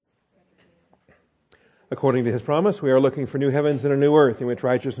According to His promise, we are looking for new heavens and a new earth in which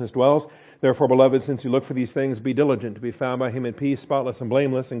righteousness dwells. Therefore, beloved, since you look for these things, be diligent to be found by Him in peace, spotless and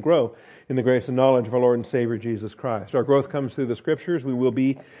blameless, and grow in the grace and knowledge of our Lord and Savior Jesus Christ. Our growth comes through the Scriptures. We will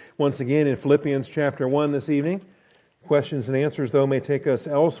be once again in Philippians chapter 1 this evening. Questions and answers, though, may take us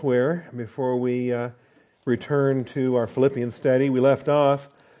elsewhere before we return to our Philippians study. We left off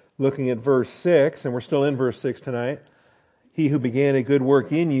looking at verse 6, and we're still in verse 6 tonight. He who began a good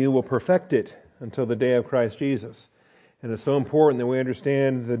work in you will perfect it until the day of Christ Jesus. And it's so important that we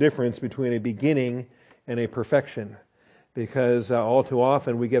understand the difference between a beginning and a perfection, because all too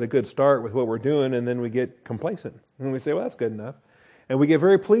often we get a good start with what we're doing and then we get complacent. And we say, well, that's good enough. And we get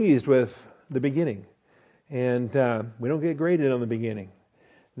very pleased with the beginning. And we don't get graded on the beginning.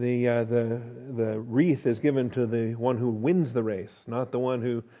 The wreath is given to the one who wins the race, not the one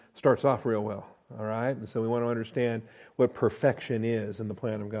who starts off real well. All right? And so we want to understand what perfection is in the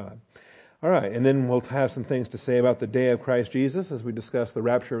plan of God. All right, and then we'll have some things to say about the day of Christ Jesus as we discuss the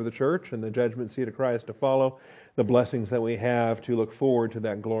rapture of the church and the judgment seat of Christ to follow, the blessings that we have to look forward to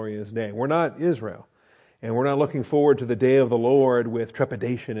that glorious day. We're not Israel, and we're not looking forward to the day of the Lord with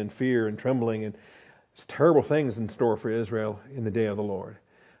trepidation and fear and trembling, and it's terrible things in store for Israel in the day of the Lord.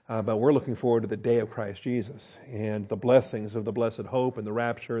 But we're looking forward to the day of Christ Jesus and the blessings of the blessed hope and the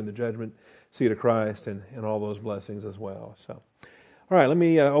rapture and the judgment seat of Christ and all those blessings as well. So. All right, let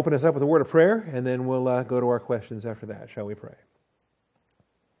me open us up with a word of prayer, and then we'll go to our questions after that. Shall we pray?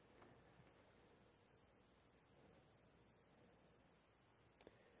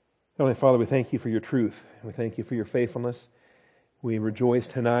 Heavenly Father, we thank you for your truth. We thank you for your faithfulness. We rejoice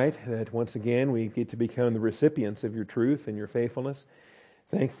tonight that once again we get to become the recipients of your truth and your faithfulness.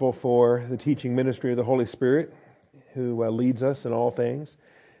 Thankful for the teaching ministry of the Holy Spirit, who leads us in all things,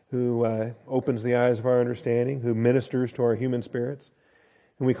 who opens the eyes of our understanding, who ministers to our human spirits.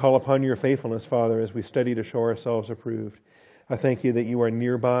 And we call upon your faithfulness, Father, as we study to show ourselves approved. I thank you that you are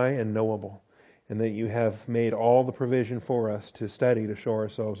nearby and knowable, and that you have made all the provision for us to study to show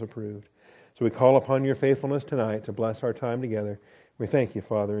ourselves approved. So we call upon your faithfulness tonight to bless our time together. We thank you,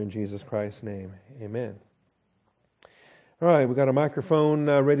 Father, in Jesus Christ's name. Amen. All right, we've got a microphone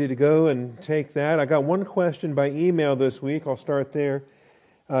ready to go and take that. I got one question by email this week. I'll start there.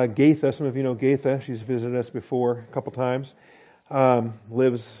 Gaitha, some of you know Gaitha. She's visited us before a couple times.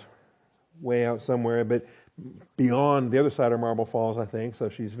 Lives way out somewhere, but beyond the other side of Marble Falls, I think. So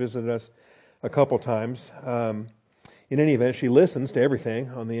she's visited us a couple times. In any event, she listens to everything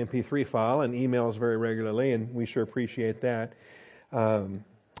on the MP3 file and emails very regularly, and we sure appreciate that.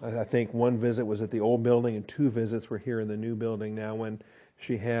 I think one visit was at the old building, and 2 visits were here in the new building now when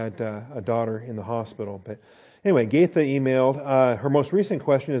she had a daughter in the hospital. But anyway, Gaitha emailed. Her most recent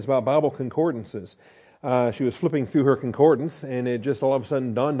question is about Bible concordances. She was flipping through her concordance, and it just all of a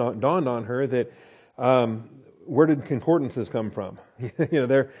sudden dawned on her that where did concordances come from?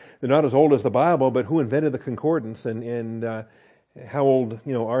 They're not as old as the Bible, but who invented the concordance, and how old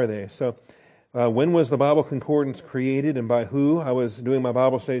are they? So, when was the Bible concordance created, and by who? I was doing my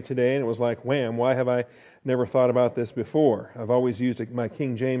Bible study today, and it was like, wham! Why have I never thought about this before? I've always used my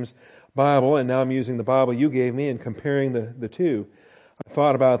King James Bible, and now I'm using the Bible you gave me and comparing the two. I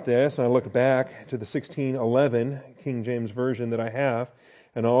thought about this, and I looked back to the 1611 King James Version that I have,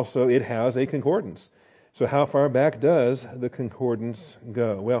 and also it has a concordance. So how far back does the concordance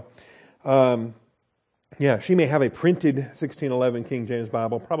go? Well, she may have a printed 1611 King James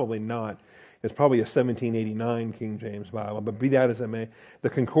Bible, probably not. It's probably a 1789 King James Bible, but be that as it may,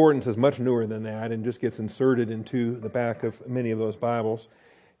 the concordance is much newer than that and just gets inserted into the back of many of those Bibles.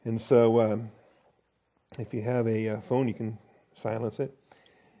 And so if you have a phone, you can silence it.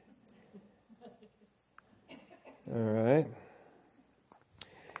 All right.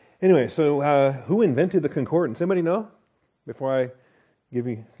 Anyway, so who invented the concordance? Anybody know? Before I give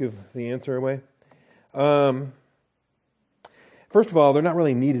the answer away. First of all, they're not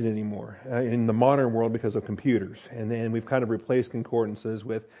really needed anymore in the modern world because of computers. And then we've kind of replaced concordances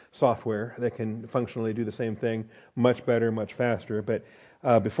with software that can functionally do the same thing much better, much faster. But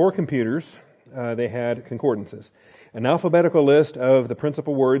before computers, they had concordances. An alphabetical list of the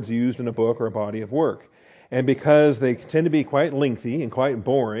principal words used in a book or a body of work. And because they tend to be quite lengthy and quite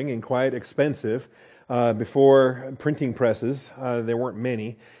boring and quite expensive, before printing presses, there weren't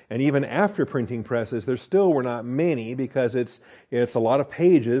many. And even after printing presses, there still were not many because it's a lot of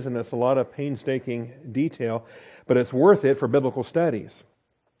pages and it's a lot of painstaking detail, but it's worth it for biblical studies.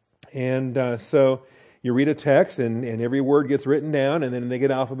 And so you read a text and every word gets written down, and then they get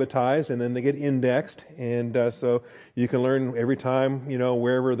alphabetized, and then they get indexed. And so you can learn every time,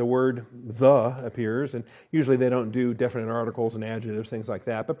 wherever the word the appears. And usually they don't do definite articles and adjectives, things like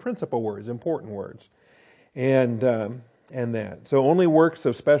that, but principal words, important words. and that. So only works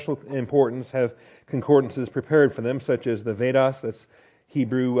of special importance have concordances prepared for them, such as the Vedas, that's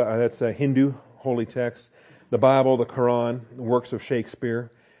Hebrew, that's a Hindu holy text, the Bible, the Quran, the works of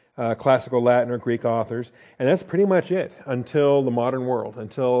Shakespeare, classical Latin or Greek authors, and that's pretty much it until the modern world,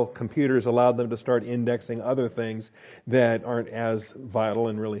 until computers allowed them to start indexing other things that aren't as vital,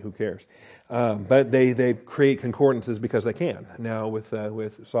 and really who cares. But they create concordances because they can now with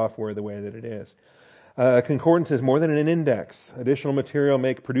software the way that it is. A concordance is more than an index. Additional material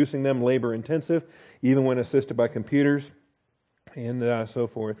make producing them labor intensive, even when assisted by computers, and so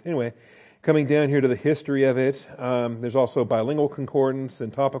forth. Anyway, coming down here to the history of it, there's also bilingual concordance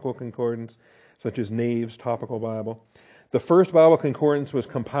and topical concordance, such as Nave's Topical Bible. The first Bible concordance was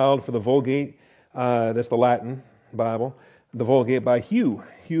compiled for the Vulgate, that's the Latin Bible, the Vulgate by Hugh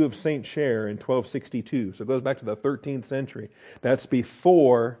of St. Cher in 1262. So it goes back to the 13th century. That's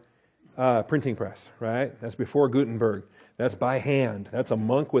before printing press, right? That's before Gutenberg. That's by hand. That's a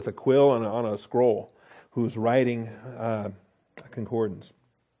monk with a quill on a scroll who's writing a concordance.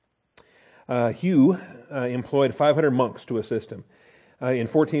 Hugh employed 500 monks to assist him. In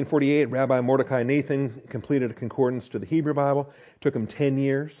 1448, Rabbi Mordecai Nathan completed a concordance to the Hebrew Bible. It took him 10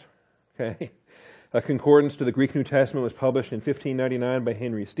 years. Okay. A concordance to the Greek New Testament was published in 1599 by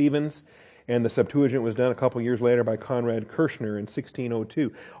Henry Stevens, and the Septuagint was done a couple years later by Conrad Kirchner in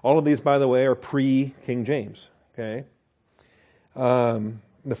 1602. All of these, by the way, are pre-King James. Okay.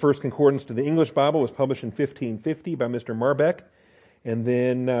 The first concordance to the English Bible was published in 1550 by Mr. Marbeck, and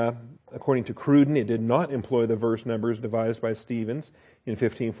then, according to Cruden, it did not employ the verse numbers devised by Stevens in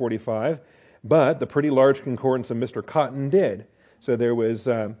 1545, but the pretty large concordance of Mr. Cotton did. So there was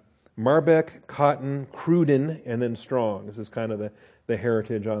Marbeck, Cotton, Cruden, and then Strong. This is kind of the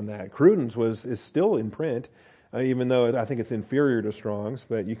heritage on that. Cruden's is still in print, even though I think it's inferior to Strong's,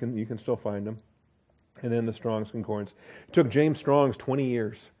 but you can still find them. And then the Strong's concordance. It took James Strong's 20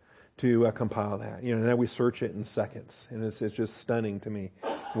 years to compile that. Now we search it in seconds, and it's just stunning to me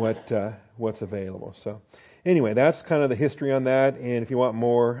what's available. So anyway, that's kind of the history on that. And if you want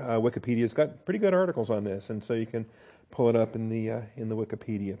more, Wikipedia's got pretty good articles on this, and so you can pull it up in the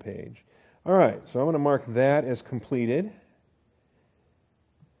Wikipedia page. All right, so I'm going to mark that as completed.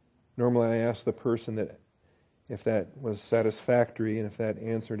 Normally I ask the person that if that was satisfactory and if that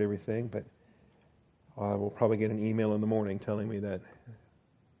answered everything, but I will probably get an email in the morning telling me that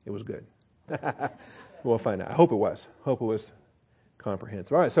it was good. We'll find out. I hope it was. Hope it was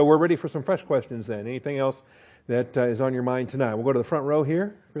comprehensive. All right, so we're ready for some fresh questions then. Anything else that is on your mind tonight? We'll go to the front row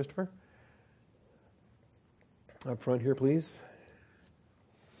here, Christopher. Up front here, please.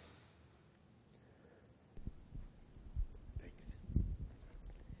 Thanks.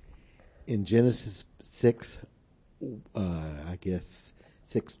 In Genesis 6, I guess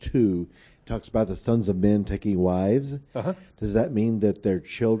 6:2, talks about the sons of men taking wives. Uh-huh. Does that mean that their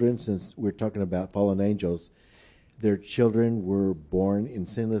children, since we're talking about fallen angels, their children were born in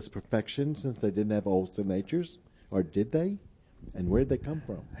sinless perfection since they didn't have old sin natures? Or did they? And where did they come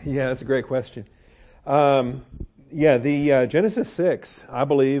from? Yeah, that's a great question. The Genesis 6, I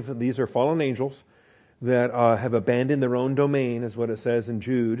believe these are fallen angels that have abandoned their own domain, is what it says in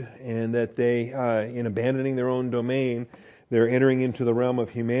Jude, and that they, in abandoning their own domain, they're entering into the realm of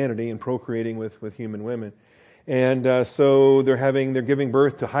humanity and procreating with human women. And so they're giving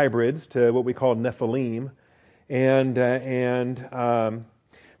birth to hybrids, to what we call Nephilim. And of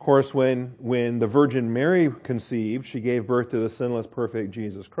course, when the Virgin Mary conceived, she gave birth to the sinless, perfect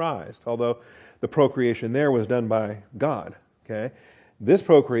Jesus Christ. Although the procreation there was done by God. Okay, this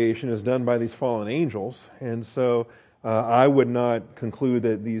procreation is done by these fallen angels, and so I would not conclude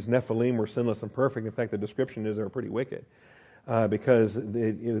that these Nephilim were sinless and perfect. In fact, the description is they were pretty wicked. Because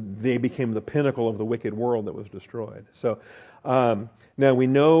they became the pinnacle of the wicked world that was destroyed. So now we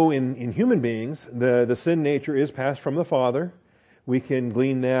know in human beings the sin nature is passed from the father. We can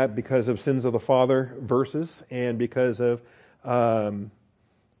glean that because of sins of the father verses, and because of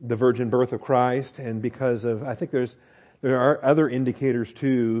the virgin birth of Christ, and because of, I think there are other indicators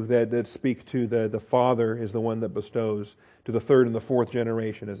too that speak to the father is the one that bestows to the third and the fourth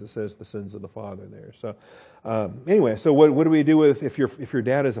generation, as it says, the sins of the father there. So anyway, so what do we do with if your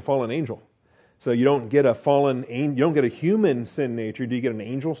dad is a fallen angel? So you don't get you don't get a human sin nature. Do you get an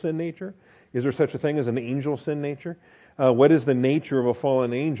angel sin nature? Is there such a thing as an angel sin nature? What is the nature of a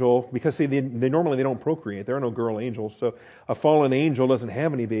fallen angel? Because see, they normally don't procreate. There are no girl angels. So a fallen angel doesn't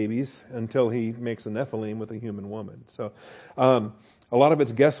have any babies until he makes a Nephilim with a human woman. So a lot of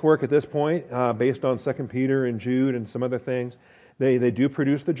it's guesswork at this point, based on 2 Peter and Jude and some other things. They do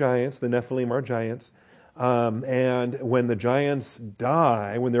produce the giants. The Nephilim are giants. And when the giants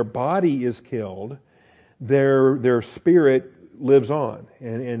die, when their body is killed, their spirit lives on,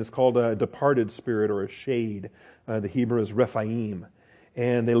 and it's called a departed spirit or a shade. The Hebrew is Rephaim.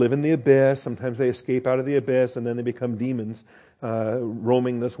 And they live in the abyss. Sometimes they escape out of the abyss, and then they become demons,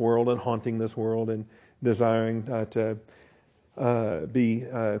 roaming this world and haunting this world and desiring to be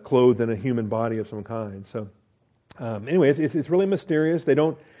clothed in a human body of some kind. So anyway, it's really mysterious. They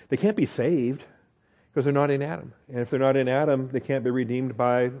can't be saved because they're not in Adam. And if they're not in Adam, they can't be redeemed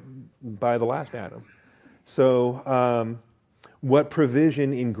by the last Adam. So what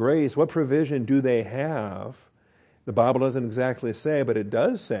provision in grace, what provision do they have? The Bible doesn't exactly say, but it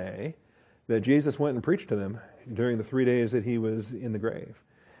does say that Jesus went and preached to them during the 3 days that he was in the grave.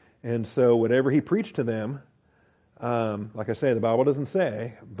 And so whatever he preached to them, like I say, the Bible doesn't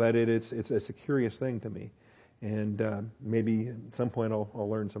say, but it's a curious thing to me. And maybe at some point I'll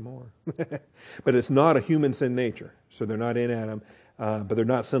learn some more. But it's not a human sin nature. So they're not in Adam, but they're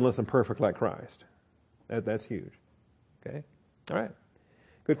not sinless and perfect like Christ. That's huge. Okay? All right.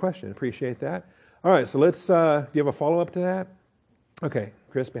 Good question. Appreciate that. All right, so let's, do you have a follow-up to that? Okay,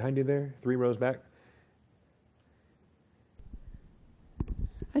 Chris, behind you there, 3 rows back.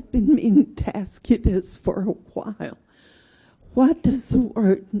 I've been meaning to ask you this for a while. What does the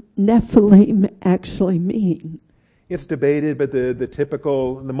word Nephilim actually mean? It's debated, but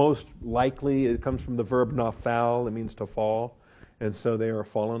the most likely, it comes from the verb naphal, it means to fall, and so they are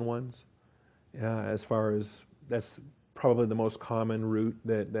fallen ones. As far as, that's probably the most common root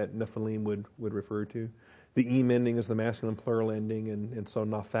that Nephilim would refer to. The em ending is the masculine plural ending, and so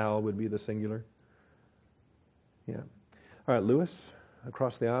naphal would be the singular. Yeah. All right, Lewis,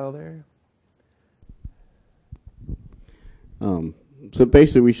 across the aisle there. So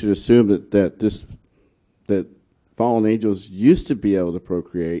basically, we should assume that fallen angels used to be able to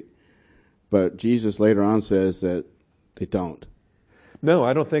procreate, but Jesus later on says that they don't. No,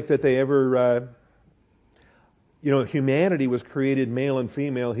 I don't think that they ever. Humanity was created male and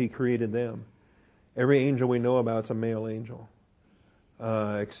female. He created them. Every angel we know about is a male angel,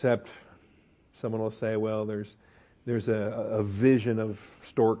 except someone will say, well, there's a vision of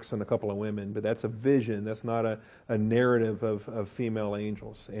storks and a couple of women, but that's a vision. That's not a narrative of female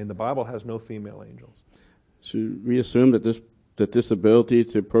angels. And the Bible has no female angels. Should we assume that this ability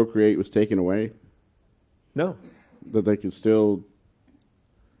to procreate was taken away? No. That they could still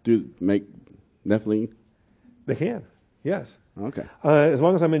make Nephilim? They can, yes. Okay. As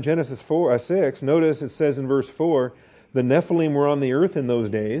long as I'm in Genesis 6, notice it says in verse 4, the Nephilim were on the earth in those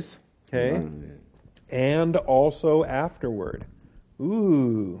days, okay? And also afterward.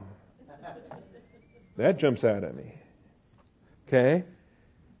 Ooh. That jumps out at me. Okay?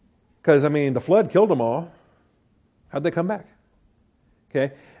 Because, the flood killed them all. How'd they come back?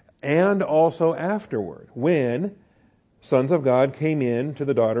 Okay? And also afterward, when sons of God came in to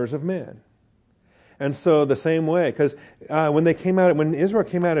the daughters of men. And so the same way, because when Israel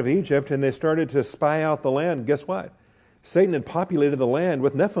came out of Egypt and they started to spy out the land, guess what? Satan had populated the land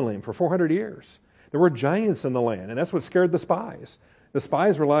with Nephilim for 400 years. There were giants in the land, and that's what scared the spies. The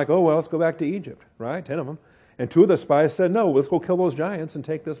spies were like, oh, well, let's go back to Egypt, right? 10 of them. And 2 of the spies said, no, let's go kill those giants and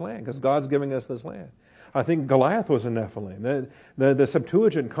take this land, because God's giving us this land. I think Goliath was a Nephilim. The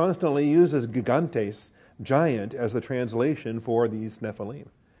Septuagint constantly uses gigantes, giant, as the translation for these Nephilim.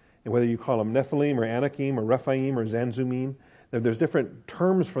 And whether you call them Nephilim or Anakim or Rephaim or Zanzumim, there's different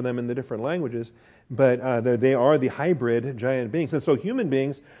terms for them in the different languages, but they are the hybrid giant beings. And so human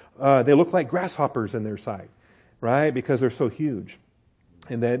beings, they look like grasshoppers in their sight, right? Because they're so huge.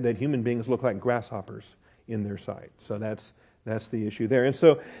 And that human beings look like grasshoppers in their sight. So that's the issue there. And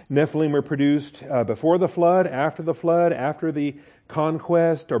so Nephilim were produced before the flood, after the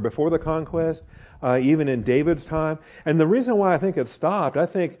conquest, or before the conquest, even in David's time. And the reason why I think it stopped, I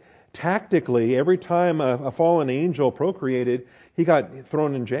think tactically, every time a fallen angel procreated, he got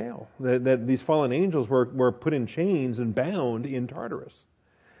thrown in jail. That these fallen angels were put in chains and bound in Tartarus.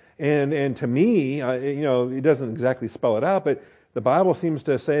 And to me, it doesn't exactly spell it out, but the Bible seems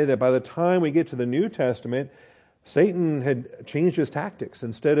to say that by the time we get to the New Testament, Satan had changed his tactics.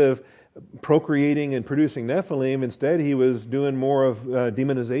 Instead of procreating and producing Nephilim, instead he was doing more of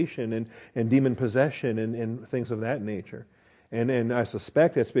demonization and demon possession and things of that nature. And I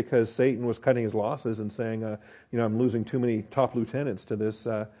suspect it's because Satan was cutting his losses and saying, I'm losing too many top lieutenants to this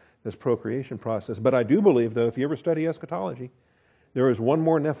procreation process. But I do believe, though, if you ever study eschatology, there is one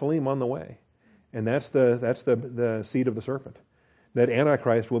more Nephilim on the way, and that's the seed of the serpent. That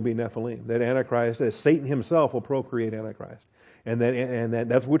Antichrist will be Nephilim. That Antichrist, Satan himself, will procreate Antichrist, and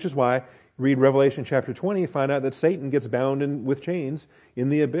that's which is why read Revelation chapter 20, find out that Satan gets bound with chains in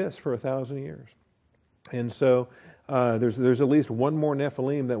the abyss for 1,000 years, and so. there's at least one more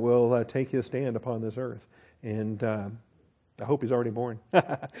Nephilim that will take his stand upon this earth. And I hope he's already born.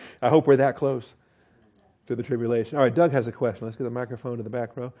 I hope we're that close to the tribulation. All right, Doug has a question. Let's get the microphone to the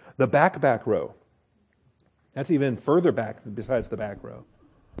back row. The back row. That's even further back besides the back row.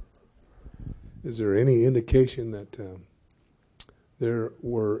 Is there any indication that there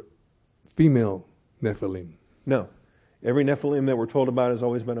were female Nephilim? No. Every Nephilim that we're told about has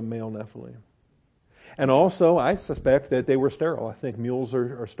always been a male Nephilim. And also, I suspect that they were sterile. I think mules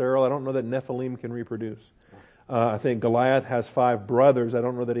are sterile. I don't know that Nephilim can reproduce. I think Goliath has 5 brothers. I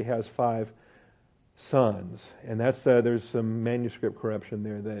don't know that he has 5 sons. And that's there's some manuscript corruption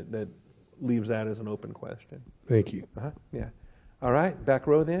there that leaves that as an open question. Thank you. Yeah. All right, back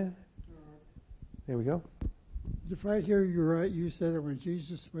row then. There we go. If I hear you right, you said that when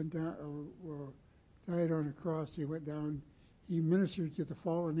Jesus went down, died on the cross, he went down, he ministered to the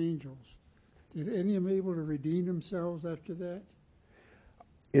fallen angels. Did any of them able to redeem themselves after that?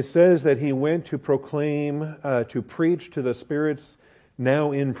 It says that he went to proclaim, to preach to the spirits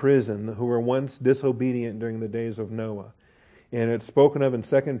now in prison who were once disobedient during the days of Noah. And it's spoken of in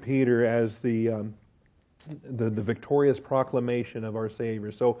 2 Peter as the victorious proclamation of our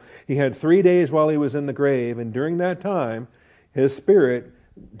Savior. So he had 3 days while he was in the grave, and during that time, his spirit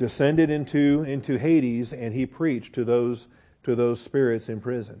descended into Hades, and he preached to those spirits in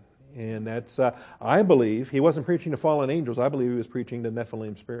prison. And that's, I believe, he wasn't preaching to fallen angels. I believe he was preaching to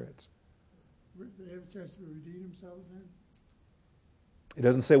Nephilim spirits. Would they have a chance to redeem themselves then? It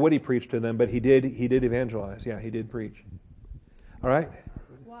doesn't say what he preached to them, but he did evangelize. Yeah, he did preach. All right?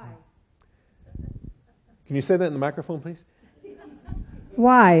 Why? Can you say that in the microphone, please?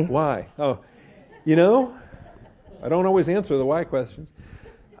 Why? Why? Oh, I don't always answer the why questions.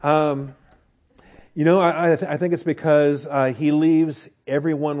 I think it's because he leaves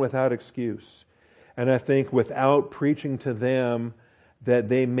everyone without excuse. And I think without preaching to them that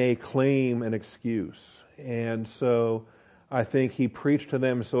they may claim an excuse. And so I think he preached to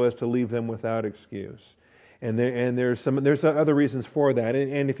them so as to leave them without excuse. And there's other reasons for that.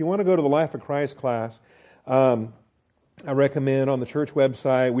 And if you want to go to the Life of Christ class, I recommend on the church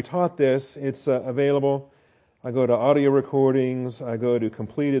website. We taught this. It's available. I go to audio recordings. I go to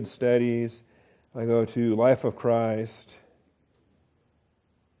completed studies. I go to Life of Christ.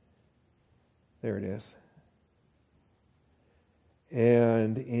 There it is.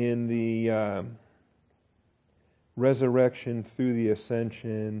 And in the resurrection through the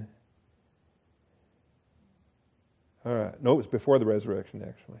ascension. All right. No, it's before the resurrection,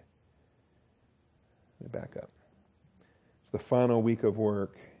 actually. Let me back up. It's the final week of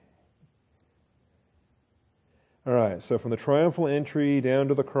work. All right. So from the triumphal entry down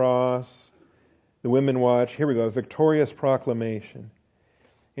to the cross, the women watch. Here we go. Victorious proclamation.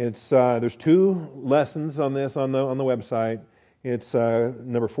 It's there's 2 lessons on this on the website. It's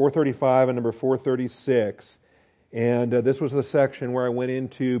number 435 and number 436. And this was the section where I went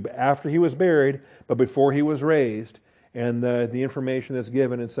into after he was buried, but before he was raised, and the information that's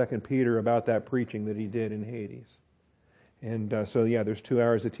given in 2 Peter about that preaching that he did in Hades. And so, there's 2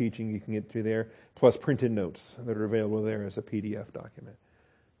 hours of teaching you can get through there, plus printed notes that are available there as a PDF document.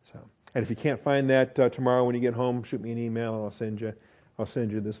 So, and if you can't find that tomorrow when you get home, shoot me an email and I'll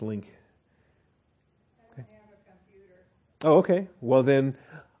send you this link. Okay. I have a computer. Oh, okay. Well, then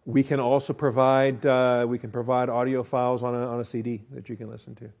we can also provide audio files on a CD that you can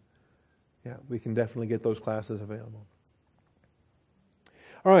listen to. Yeah, we can definitely get those classes available.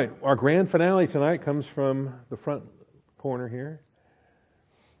 All right, our grand finale tonight comes from the front corner here.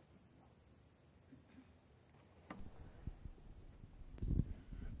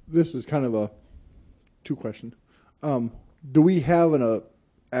 This is kind of a 2 question. Do we have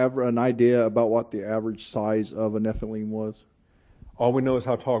an idea about what the average size of a Nephilim was? All we know is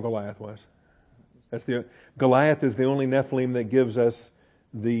how tall Goliath was. Goliath is the only Nephilim that gives us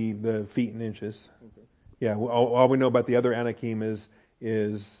the feet and inches. Okay. Yeah, all we know about the other Anakim is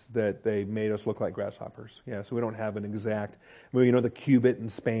that they made us look like grasshoppers. Yeah, so we don't have an exact, the cubit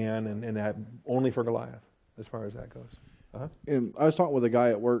and span and that only for Goliath as far as that goes. Uh-huh. And I was talking with a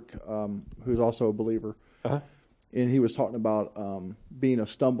guy at work who's also a believer, uh-huh. and he was talking about being a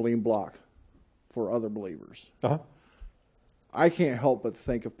stumbling block for other believers. Uh-huh. I can't help but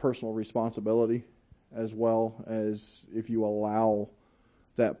think of personal responsibility as well as if you allow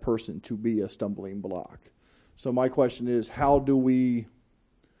that person to be a stumbling block. So my question is, how do we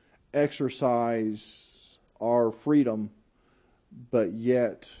exercise our freedom but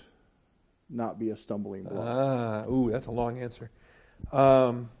yet not be a stumbling block? That's a long answer.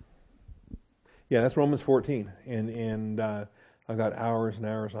 Yeah, that's Romans 14, and I've got hours and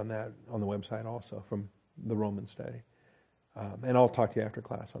hours on that on the website also from the Roman study. And I'll talk to you after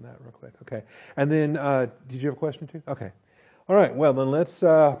class on that real quick. Okay. And then, did you have a question too? Okay. All right. Well, then let's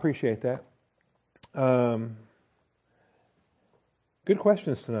appreciate that. Good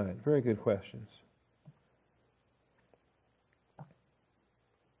questions tonight. Very good questions.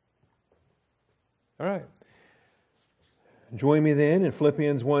 All right. Join me then in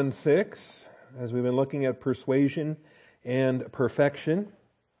Philippians 1:6 as we've been looking at persuasion and perfection.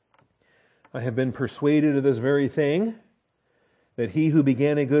 I have been persuaded of this very thing, that he who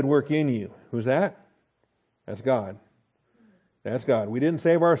began a good work in you, who's that? That's God. That's God. We didn't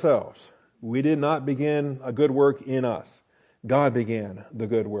save ourselves. We did not begin a good work in us. God began the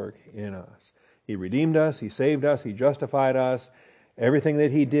good work in us. He redeemed us. He saved us. He justified us. Everything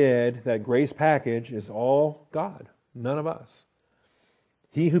that He did, that grace package, is all God, none of us.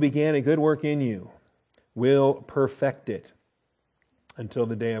 He who began a good work in you will perfect it until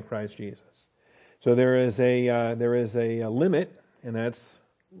the day of Christ Jesus. So there is a limit, and that's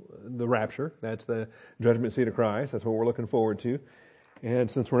the rapture. That's the judgment seat of Christ. That's what we're looking forward to. And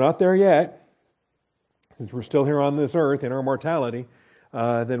since we're not there yet, since we're still here on this earth in our mortality,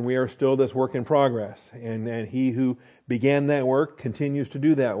 then we are still this work in progress. And He who began that work continues to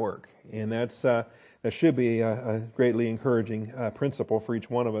do that work. And that should be a greatly encouraging principle for each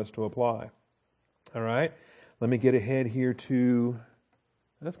one of us to apply. All right? Let me get ahead here to,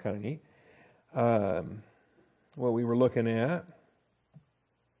 that's kind of neat, what we were looking at.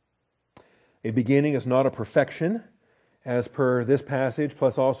 A beginning is not a perfection, as per this passage,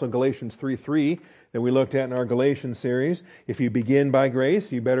 plus also Galatians 3:3 that we looked at in our Galatians series. If you begin by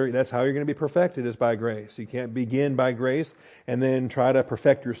grace, that's how you're going to be perfected, is by grace. You can't begin by grace and then try to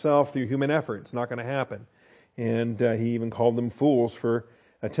perfect yourself through human effort. It's not going to happen. And he even called them fools for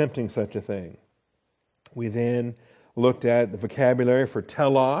attempting such a thing. We then looked at the vocabulary for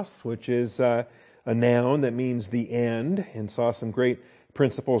telos, which is a noun that means the end, and saw some great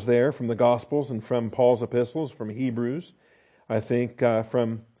principles there from the Gospels and from Paul's epistles, from Hebrews. I think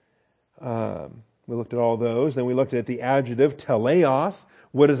we looked at all those. Then we looked at the adjective teleos.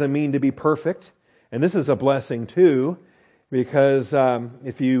 What does it mean to be perfect? And this is a blessing too, because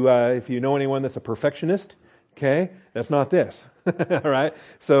if you know anyone that's a perfectionist, okay, that's not this. All right?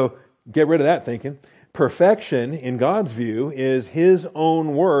 So get rid of that thinking. Perfection, in God's view, is His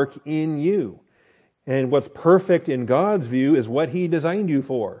own work in you. And what's perfect in God's view is what He designed you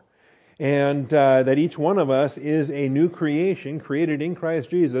for. And that each one of us is a new creation created in Christ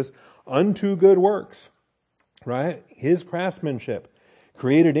Jesus unto good works. Right? His craftsmanship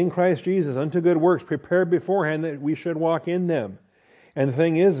created in Christ Jesus unto good works, prepared beforehand that we should walk in them. And the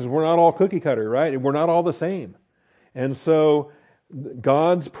thing is we're not all cookie cutter, right? We're not all the same. And so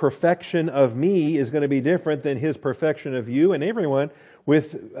God's perfection of me is going to be different than His perfection of you and everyone,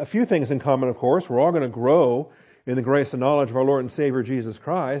 with a few things in common, of course. We're all going to grow in the grace and knowledge of our Lord and Savior Jesus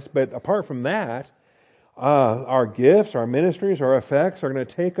Christ. But apart from that, our gifts, our ministries, our effects are going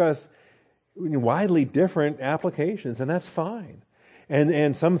to take us in widely different applications, and that's fine.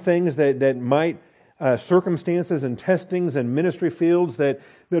 And some things that might, circumstances and testings and ministry fields that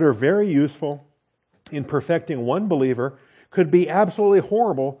are very useful in perfecting one believer could be absolutely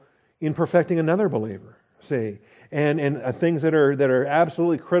horrible in perfecting another believer. See? And things that are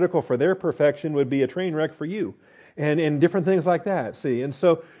absolutely critical for their perfection would be a train wreck for you. And different things like that. See? And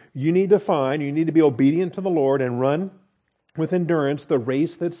so you need to be obedient to the Lord and run with endurance the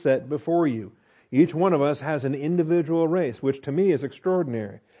race that's set before you. Each one of us has an individual race, which to me is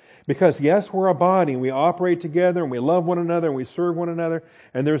extraordinary. Because yes, we're a body, and we operate together, and we love one another, and we serve one another,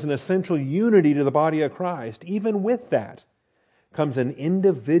 and there's an essential unity to the body of Christ. Even with that comes an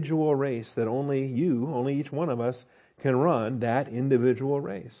individual race that only each one of us can run that individual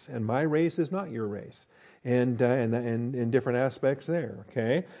race. And my race is not your race. And in different aspects there,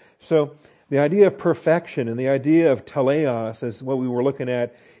 okay? So the idea of perfection and the idea of teleos is what we were looking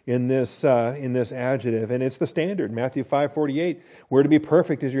at in this adjective. And it's the standard. Matthew 5:48, we're to be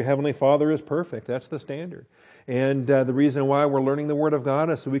perfect as your heavenly Father is perfect. That's the standard. And the reason why we're learning the Word of God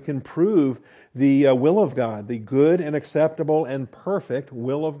is so we can prove the will of God, the good and acceptable and perfect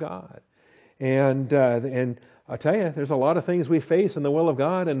will of God. And I tell you, there's a lot of things we face in the will of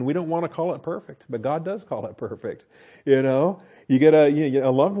God, and we don't want to call it perfect, but God does call it perfect. You know, you get a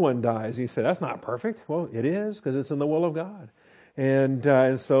loved one dies, you say, that's not perfect. Well, it is, because it's in the will of God.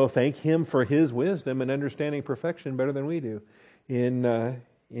 And so thank Him for His wisdom and understanding perfection better than we do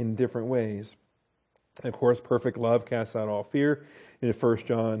in different ways. Of course, perfect love casts out all fear in 1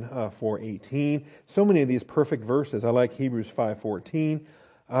 John 4:18. So many of these perfect verses. I like Hebrews 5:14.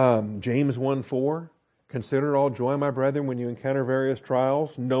 James 1:4. Consider it all joy, my brethren, when you encounter various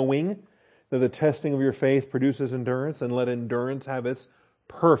trials, knowing that the testing of your faith produces endurance, and let endurance have its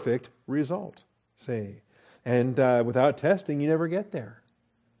perfect result. See? And without testing, you never get there.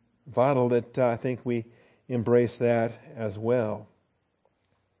 Vital that I think we embrace that as well.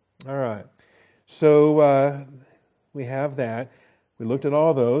 All right. So we have that. We looked at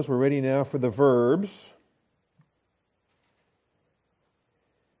all those. We're ready now for the verbs.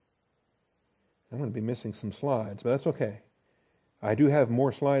 I'm going to be missing some slides, but that's okay. I do have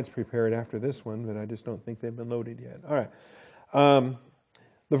more slides prepared after this one, but I just don't think they've been loaded yet. All right.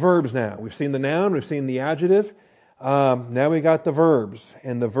 The verbs now. We've seen the noun, we've seen the adjective. Now we got the verbs.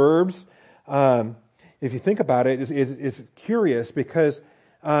 And the verbs, if you think about it, it's curious because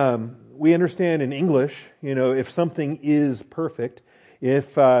we understand in English, if something is perfect,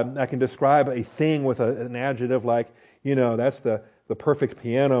 if I can describe a thing with an adjective like, that's the perfect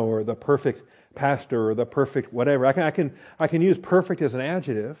piano or the perfect pastor or the perfect whatever. I can use perfect as an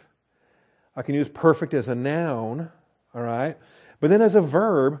adjective. I can use perfect as a noun. All right. But then as a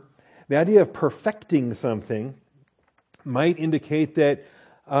verb, the idea of perfecting something might indicate that,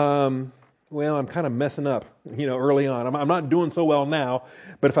 I'm kind of messing up, early on. I'm not doing so well now,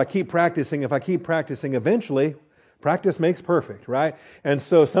 but if I keep practicing, eventually, practice makes perfect, right? And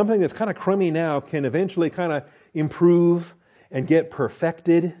so something that's kind of crummy now can eventually kind of improve and get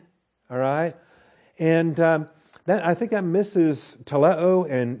perfected, all right? And I think that misses teleo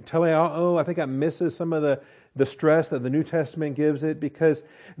and teleao. I think that misses some of the stress that the New Testament gives it, because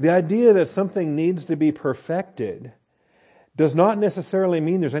the idea that something needs to be perfected does not necessarily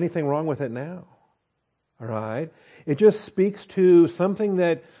mean there's anything wrong with it now. All right? It just speaks to something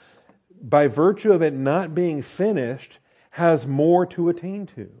that, by virtue of it not being finished, has more to attain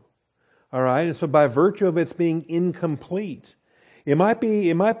to. All right? And so by virtue of its being incomplete, it might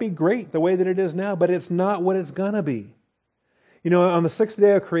be great the way that it is now, but it's not what it's going to be. On the sixth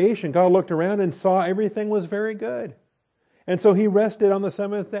day of creation, God looked around and saw everything was very good. And so He rested on the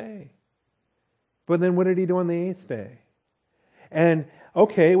seventh day. But then what did He do on the eighth day? And,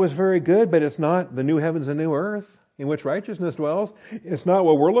 okay, it was very good, but it's not the new heavens and new earth in which righteousness dwells. It's not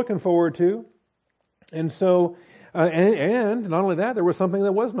what we're looking forward to. And so, and not only that, there was something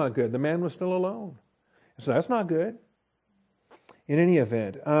that was not good. The man was still alone. So that's not good. In any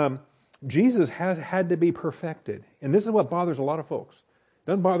event, Jesus had to be perfected. And this is what bothers a lot of folks. It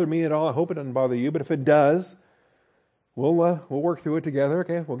doesn't bother me at all. I hope it doesn't bother you. But if it does, we'll work through it together.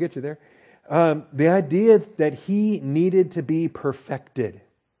 Okay, we'll get you there. The idea that He needed to be perfected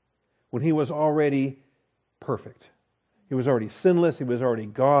when He was already perfect. He was already sinless. He was already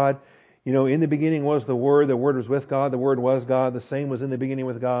God. In the beginning was the Word was with God, the Word was God, the same was in the beginning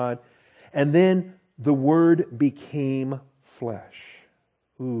with God. And then the Word became flesh.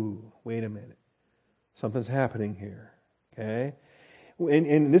 Ooh, wait a minute. Something's happening here. Okay?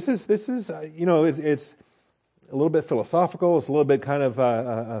 And this is it's a little bit philosophical. It's a little bit kind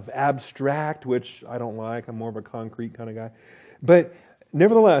of abstract, which I don't like. I'm more of a concrete kind of guy. But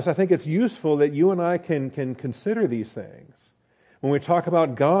nevertheless, I think it's useful that you and I can consider these things. When we talk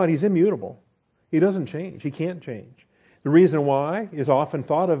about God, He's immutable. He doesn't change. He can't change. The reason why is often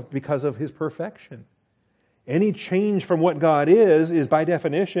thought of because of His perfection. Any change from what God is by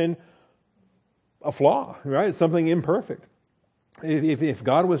definition a flaw, right? It's something imperfect. If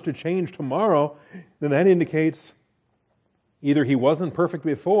God was to change tomorrow, then that indicates either He wasn't perfect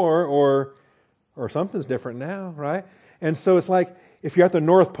before or something's different now, right? And so it's like if you're at the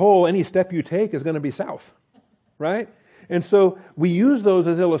North Pole, any step you take is going to be south, right? And so we use those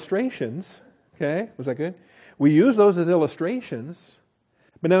as illustrations. Okay, was that good? We use those as illustrations.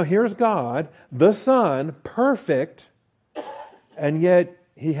 But now here's God, the Son, perfect, and yet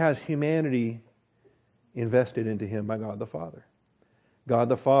He has humanity invested into Him by God the Father. God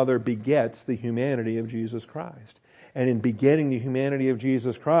the Father begets the humanity of Jesus Christ. And in begetting the humanity of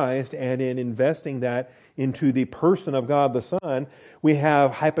Jesus Christ and in investing that into the person of God the Son, we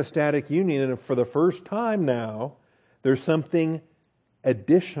have hypostatic union. And for the first time now, there's something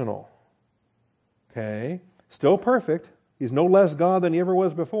additional. Okay? Still perfect. He's no less God than He ever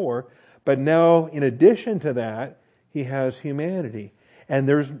was before. But now, in addition to that, He has humanity. And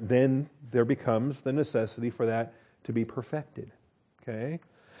there becomes the necessity for that to be perfected. Okay?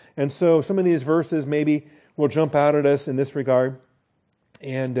 And so some of these verses maybe will jump out at us in this regard.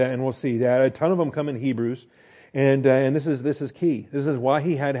 And we'll see that. A ton of them come in Hebrews. And this is key. This is why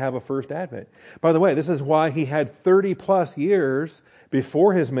He had to have a first advent. By the way, this is why He had 30 plus years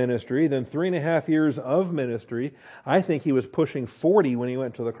before His ministry, then 3.5 years of ministry. I think He was pushing 40 when He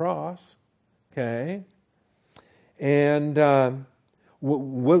went to the cross. Okay? And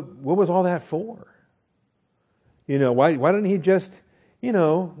what was all that for? Why didn't He just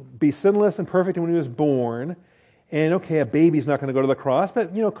be sinless and perfect when he was born. And okay, a baby's not going to go to the cross,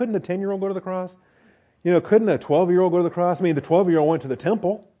 but, couldn't a 10-year-old go to the cross? Couldn't a 12-year-old go to the cross? I mean, the 12-year-old went to the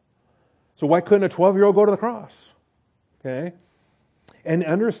temple. So why couldn't a 12-year-old go to the cross? Okay? And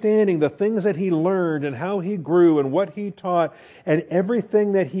understanding the things that he learned and how he grew and what he taught and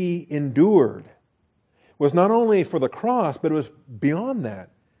everything that he endured was not only for the cross, but it was beyond that.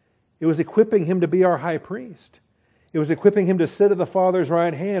 It was equipping him to be our high priest. It was equipping him to sit at the Father's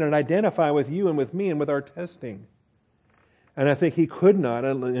right hand and identify with you and with me and with our testing. And I think he could not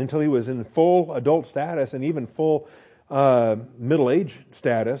until he was in full adult status and even full middle-age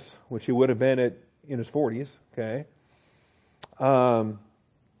status, which he would have been in his 40s, okay?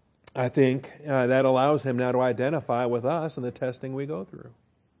 I think that allows him now to identify with us in the testing we go through.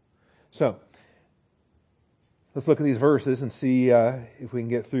 So, let's look at these verses and see if we can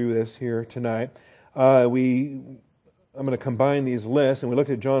get through this here tonight. I'm going to combine these lists, and we looked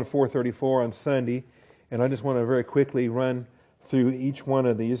at John 4:34 on Sunday, and I just want to very quickly run through each one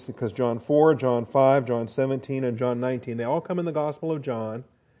of these, because John 4, John 5, John 17, and John 19, they all come in the Gospel of John.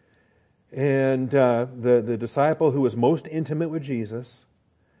 And the disciple who was most intimate with Jesus,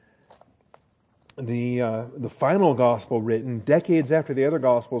 the final Gospel written, decades after the other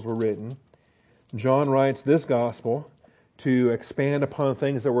Gospels were written, John writes this Gospel to expand upon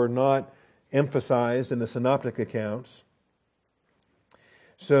things that were not emphasized in the synoptic accounts.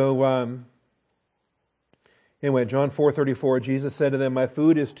 So, anyway, John 4:34, Jesus said to them, "My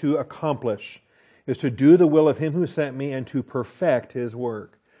food is to accomplish, is to do the will of him who sent me and to perfect his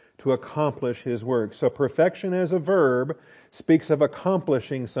work." To accomplish his work. So perfection as a verb speaks of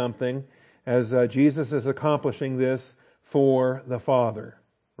accomplishing something, as Jesus is accomplishing this for the Father,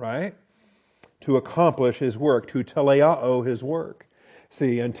 right? To accomplish his work, to teleao his work.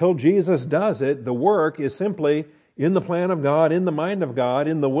 See, until Jesus does it, the work is simply in the plan of God, in the mind of God,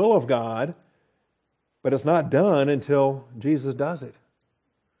 in the will of God, but it's not done until Jesus does it.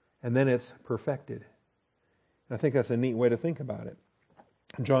 And then it's perfected. I think that's a neat way to think about it.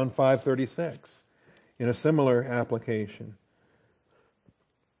 John 5:36, in a similar application.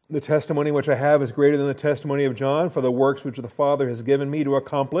 "The testimony which I have is greater than the testimony of John, for the works which the Father has given me to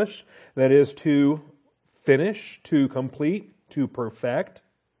accomplish," that is, to finish, to complete, to perfect.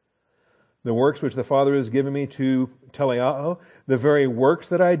 "The works which the Father has given me to teleao, the very works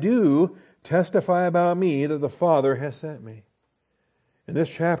that I do, testify about me that the Father has sent me." And this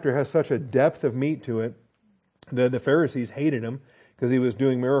chapter has such a depth of meat to it that the Pharisees hated him, because he was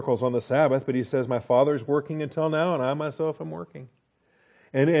doing miracles on the Sabbath, but he says, "My Father's working until now, and I myself am working."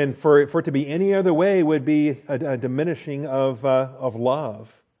 And for it to be any other way would be a diminishing of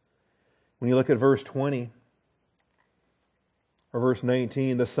love. When you look at verse 20 or verse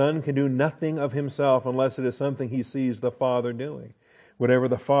 19, "The Son can do nothing of himself unless it is something he sees the Father doing. Whatever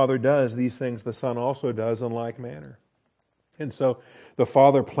the Father does, these things the Son also does in like manner." And so the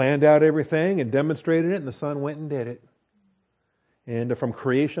Father planned out everything and demonstrated it, and the Son went and did it. And from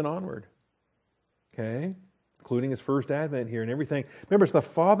creation onward, okay, including his first advent here and everything. Remember, the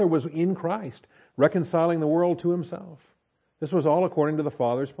Father was in Christ, reconciling the world to himself. This was all according to the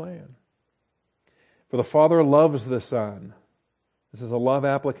Father's plan. "For the Father loves the Son," this is a love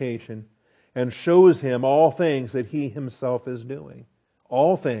application, "and shows him all things that he himself is doing."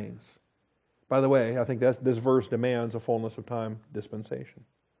 All things. By the way, I think this verse demands a fullness of time dispensation.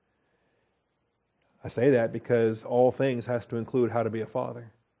 I say that because all things has to include how to be a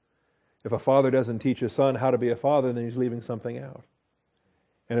father. If a father doesn't teach his son how to be a father, then he's leaving something out.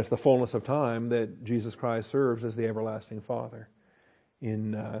 And it's the fullness of time that Jesus Christ serves as the everlasting Father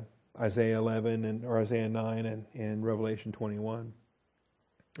in Isaiah 11 or Isaiah 9 and Revelation 21.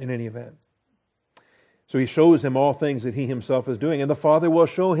 In any event. So he shows him all things that he himself is doing, and the Father will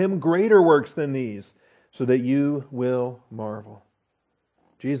show him greater works than these, so that you will marvel.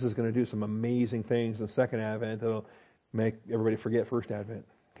 Jesus is going to do some amazing things in the second advent that'll make everybody forget first advent.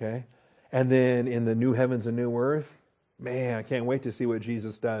 Okay? And then in the new heavens and new earth, man, I can't wait to see what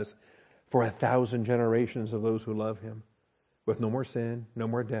Jesus does for 1,000 generations of those who love him, with no more sin, no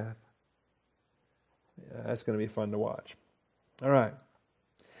more death. Yeah, that's going to be fun to watch. All right.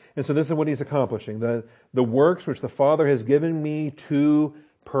 And so this is what he's accomplishing. The works which the Father has given me to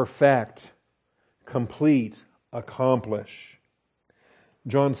perfect, complete, accomplish.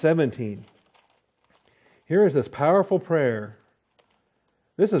 John 17. Here is this powerful prayer.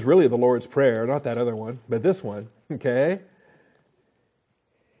 This is really the Lord's Prayer, not that other one, but this one, okay?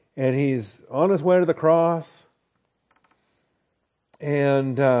 And he's on his way to the cross,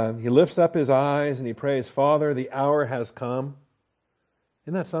 and he lifts up his eyes and he prays, "Father, the hour has come."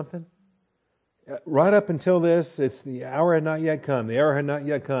 Isn't that something? right up until this, it's the hour had not yet come. The hour had not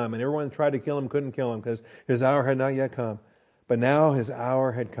yet come. And everyone tried to kill him, couldn't kill him because his hour had not yet come. But now his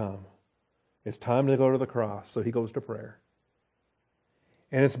hour had come. It's time to go to the cross. So he goes to prayer.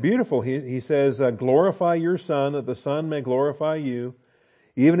 And it's beautiful. He says, glorify your Son, that the Son may glorify you,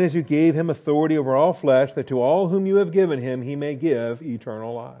 even as you gave him authority over all flesh, that to all whom you have given him, he may give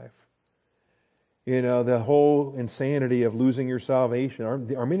eternal life. You know, the whole insanity of losing your salvation,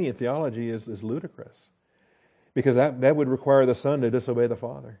 the Arminian theology is ludicrous. Because that would require the Son to disobey the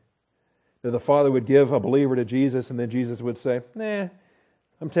Father. That the Father would give a believer to Jesus, and then Jesus would say, nah,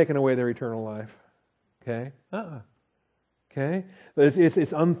 I'm taking away their eternal life. Okay? Okay?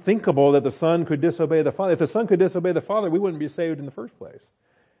 It's unthinkable that the Son could disobey the Father. If the Son could disobey the Father, we wouldn't be saved in the first place.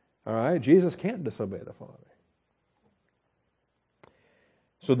 All right? Jesus can't disobey the Father.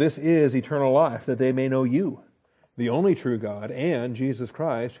 So this is eternal life, that they may know you, the only true God, and Jesus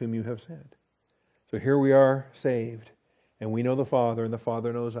Christ, whom you have sent. So here we are saved, and we know the Father, and the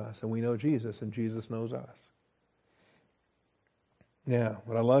Father knows us, and we know Jesus, and Jesus knows us. Now,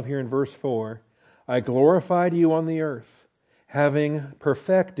 what I love here in verse 4, I glorified you on the earth, having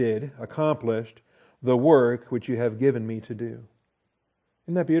perfected, accomplished, the work which you have given me to do.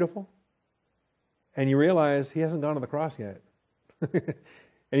 Isn't that beautiful? And you realize he hasn't gone to the cross yet.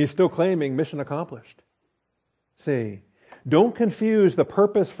 And he's still claiming mission accomplished. See, don't confuse the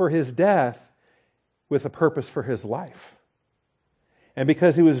purpose for his death with the purpose for his life. And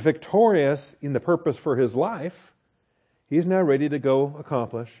because he was victorious in the purpose for his life, he's now ready to go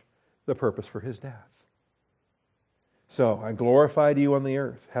accomplish the purpose for his death. So, I glorified you on the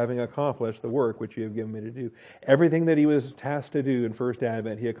earth, having accomplished the work which you have given me to do. Everything that he was tasked to do in First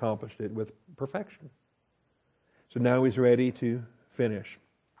Advent, he accomplished it with perfection. So now he's ready to finish.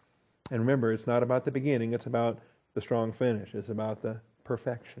 And remember, it's not about the beginning, it's about the strong finish. It's about the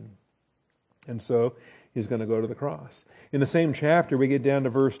perfection. And so, he's going to go to the cross. In the same chapter, we get down to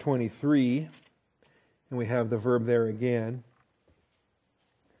verse 23, and we have the verb there again.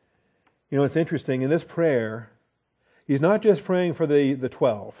 You know, it's interesting, in this prayer, he's not just praying for the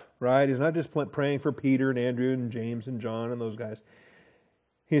 12, right? He's not just praying for Peter and Andrew and James and John and those guys.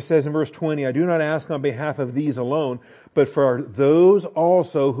 He says in verse 20, I do not ask on behalf of these alone, but for those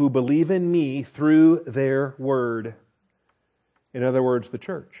also who believe in me through their word. In other words, the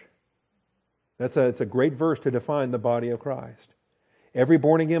church. It's a great verse to define the body of Christ. Every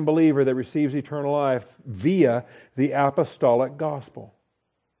born-again believer that receives eternal life via the apostolic gospel.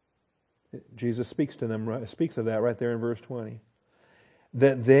 Jesus speaks of that right there in verse 20.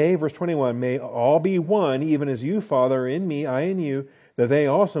 That they, verse 21, may all be one, even as you, Father, are in me, I in you, that they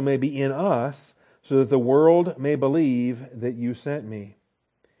also may be in us, so that the world may believe that you sent me.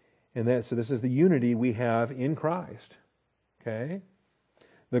 So this is the unity we have in Christ. Okay?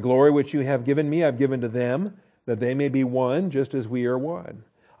 The glory which you have given me, I've given to them, that they may be one, just as we are one.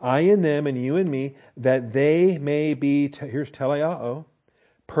 I in them and you in me, that they may be, here's teleao,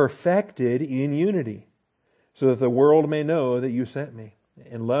 perfected in unity, so that the world may know that you sent me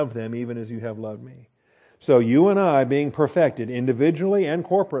and love them even as you have loved me. So you and I being perfected individually and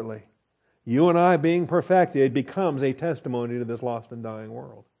corporately, you and I being perfected becomes a testimony to this lost and dying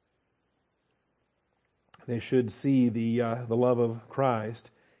world. They should see the love of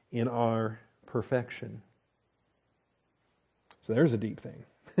Christ in our perfection. So there's a deep thing.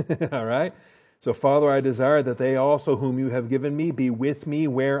 All right? So, Father, I desire that they also whom you have given me be with me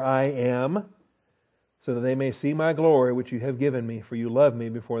where I am, so that they may see my glory which you have given me, for you loved me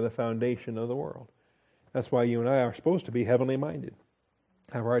before the foundation of the world. That's why you and I are supposed to be heavenly minded.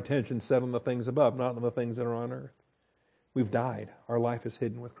 Have our attention set on the things above, not on the things that are on earth. We've died. Our life is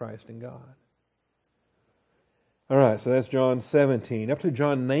hidden with Christ in God. All right, so that's John 17. Up to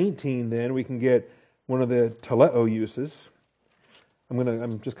John 19, then, we can get one of the teleo uses.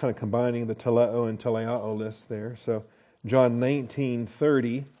 I'm just kind of combining the teleo and teleao lists there. So John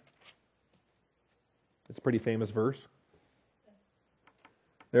 19:30. It's a pretty famous verse.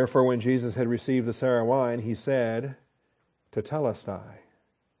 Therefore, when Jesus had received the sour wine, he said, tetelestai.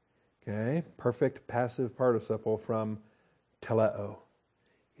 Okay, perfect passive participle from teleo.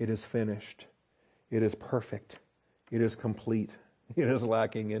 It is finished. It is perfect. It is complete. It is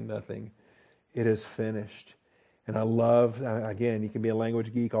lacking in nothing. It is finished. And I love, again, you can be a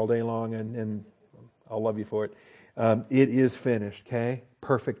language geek all day long, and I'll love you for it. It is finished, okay?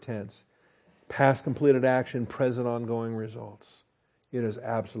 Perfect tense. Past completed action, present ongoing results. It is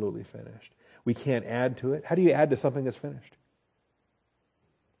absolutely finished. We can't add to it. How do you add to something that's finished?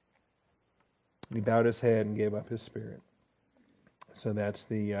 And he bowed his head and gave up his spirit. So that's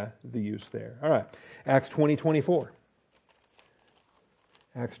the use there. All right. Acts 20:24.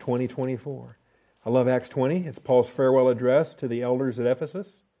 Acts 20:24. I love Acts 20. It's Paul's farewell address to the elders at Ephesus.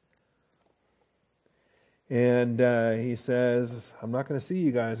 And he says, I'm not going to see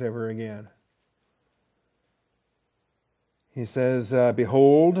you guys ever again. He says,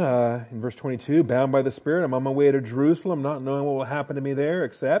 behold, in verse 22, bound by the Spirit, I'm on my way to Jerusalem, not knowing what will happen to me there,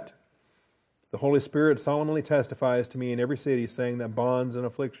 except the Holy Spirit solemnly testifies to me in every city, saying that bonds and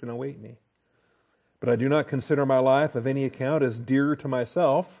affliction await me. But I do not consider my life of any account as dear to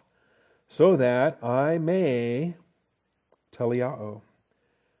myself, so that I may, teleao,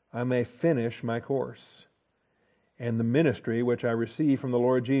 I may finish my course, and the ministry which I receive from the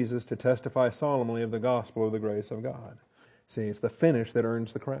Lord Jesus to testify solemnly of the gospel of the grace of God. See, it's the finish that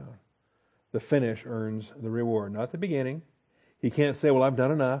earns the crown. The finish earns the reward, not the beginning. He can't say, well, I've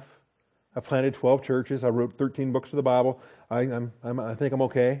done enough. I've planted 12 churches. I wrote 13 books of the Bible. I think I'm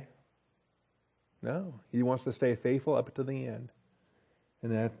okay. No, he wants to stay faithful up to the end.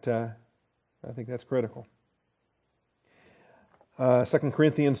 And that, I think that's critical. 2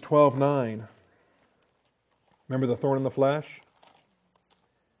 Corinthians 12:9. Remember the thorn in the flesh?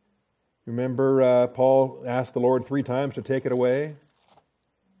 Remember Paul asked the Lord 3 times to take it away?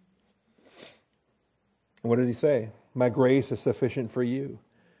 What did he say? My grace is sufficient for you,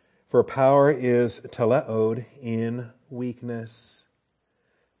 for power is teleoed in weakness.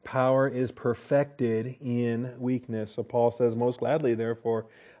 Power is perfected in weakness. So Paul says, most gladly, therefore,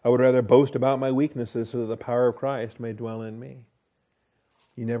 I would rather boast about my weaknesses so that the power of Christ may dwell in me.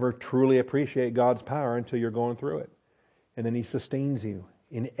 You never truly appreciate God's power until you're going through it. And then He sustains you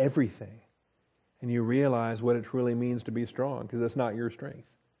in everything. And you realize what it truly means to be strong, because it's not your strength.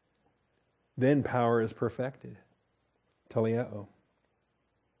 Then power is perfected. Teleao.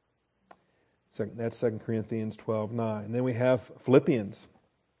 That's 2 Corinthians 12:9. Then we have Philippians.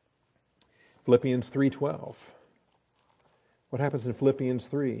 Philippians 3:12. What happens in Philippians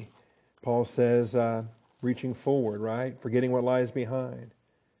 3? Paul says, reaching forward, right? Forgetting what lies behind.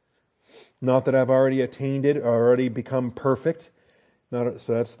 Not that I've already attained it or already become perfect. So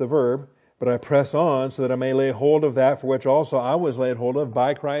that's the verb. But I press on so that I may lay hold of that for which also I was laid hold of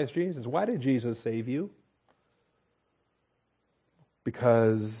by Christ Jesus. Why did Jesus save you?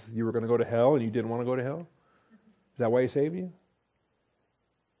 Because you were going to go to hell and you didn't want to go to hell? Is that why He saved you?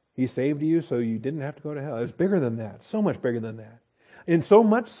 He saved you so you didn't have to go to hell. It's bigger than that. So much bigger than that. And so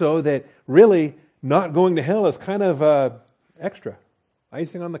much so that really not going to hell is kind of extra.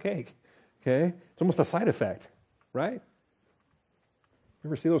 Icing on the cake. Okay? It's almost a side effect. Right? You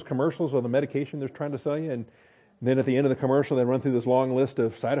ever see those commercials of the medication they're trying to sell you? And then at the end of the commercial, they run through this long list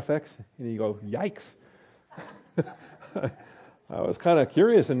of side effects. And you go, yikes. I was kind of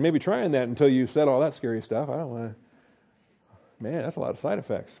curious and maybe trying that until you said all that scary stuff. I don't want to... Man, that's a lot of side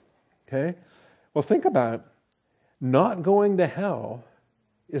effects. Okay? Well, think about it. Not going to hell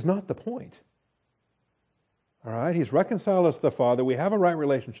is not the point. All right? He's reconciled us to the Father. We have a right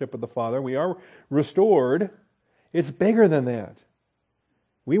relationship with the Father. We are restored. It's bigger than that.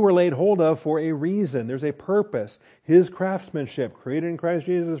 We were laid hold of for a reason. There's a purpose. His craftsmanship, created in Christ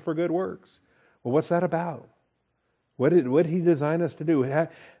Jesus for good works. Well, what's that about? What did He design us to do?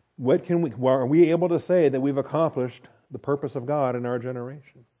 Are we able to say that we've accomplished the purpose of God in our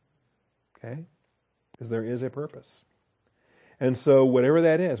generation? Okay? Because there is a purpose. And so whatever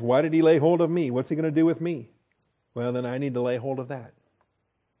that is, why did He lay hold of me? What's He going to do with me? Well, then I need to lay hold of that.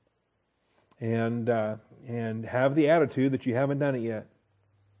 And have the attitude that you haven't done it yet.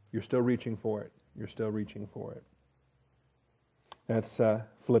 You're still reaching for it. You're still reaching for it. That's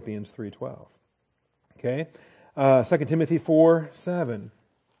Philippians 3:12. Okay? 2 Timothy 4:7.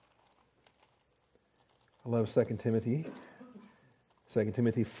 I love 2 Timothy. 2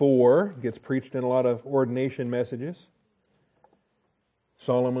 Timothy 4 gets preached in a lot of ordination messages.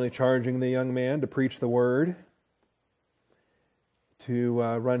 Solemnly charging the young man to preach the word, to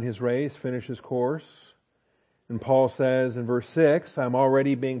run his race, finish his course. And Paul says in verse 6, I'm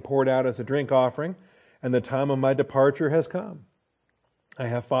already being poured out as a drink offering, and the time of my departure has come. I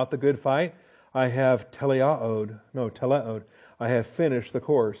have fought the good fight. I have teleoed. I have finished the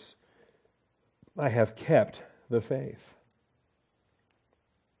course. I have kept the faith.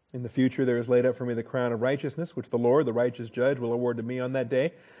 In the future there is laid up for me the crown of righteousness, which the Lord, the righteous judge, will award to me on that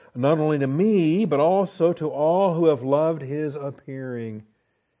day. Not only to me, but also to all who have loved His appearing.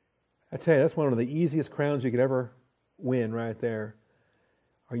 I tell you, that's one of the easiest crowns you could ever win right there.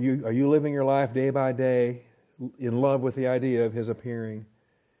 Are you living your life day by day in love with the idea of His appearing?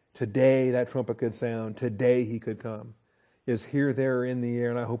 Today that trumpet could sound. Today He could come. Is here, there, or in the air,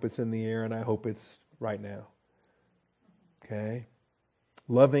 and I hope it's in the air, and I hope it's right now. Okay?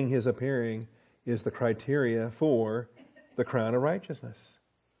 Loving His appearing is the criteria for the crown of righteousness.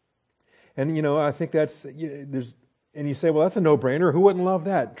 And, I think there's, and you say, well, that's a no-brainer. Who wouldn't love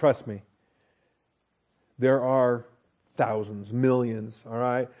that? Trust me. There are thousands, millions, all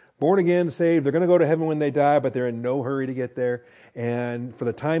right? Born again, saved, they're going to go to heaven when they die, but they're in no hurry to get there. And for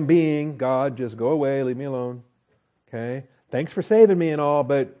the time being, God, just go away, leave me alone. Okay? Thanks for saving me and all,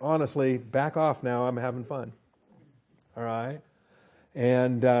 but honestly, back off now, I'm having fun. All right?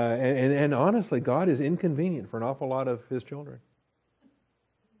 And honestly, God is inconvenient for an awful lot of His children.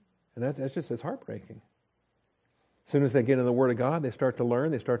 And it's heartbreaking. As soon as they get in the Word of God, they start to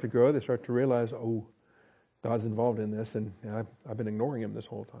learn, they start to grow, they start to realize, oh, God's involved in this, and I've been ignoring Him this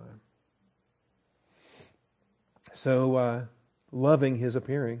whole time. So, loving His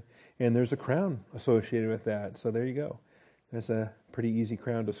appearing, and there's a crown associated with that. So there you go. That's a pretty easy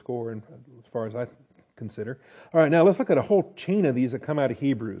crown to score, and as far as I consider. All right, now let's look at a whole chain of these that come out of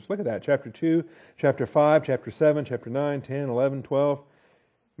Hebrews. Look at that. Chapter 2, chapter 5, chapter 7, chapter 9, 10, 11, 12.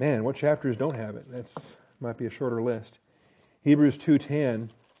 Man, what chapters don't have it? That's might be a shorter list. Hebrews 2:10.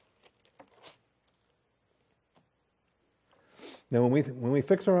 Now, when we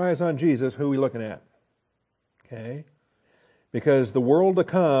fix our eyes on Jesus, who are we looking at? Okay? Because the world to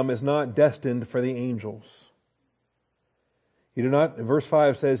come is not destined for the angels. Verse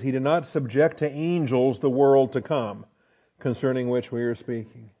 5 says, He did not subject to angels the world to come, concerning which we are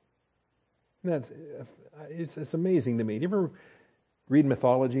speaking. It's amazing to me. Do you ever read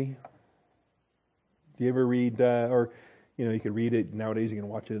mythology? Do you ever read, you could read it nowadays, you can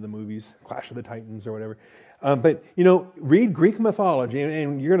watch it in the movies, Clash of the Titans or whatever. But read Greek mythology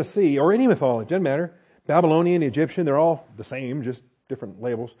and you're going to see, or any mythology, doesn't matter, Babylonian, Egyptian, they're all the same, just different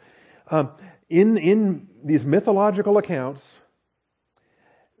labels. In these mythological accounts,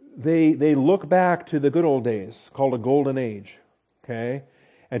 they look back to the good old days, called a golden age. Okay?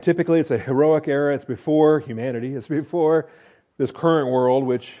 And typically it's a heroic era, it's before humanity, it's before this current world,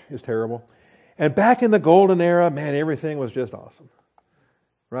 which is terrible. And back in the golden era, man, everything was just awesome.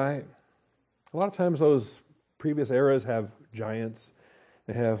 Right? A lot of times those previous eras have giants.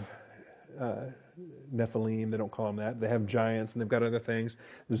 They have Nephilim, they don't call them that. They have giants and they've got other things.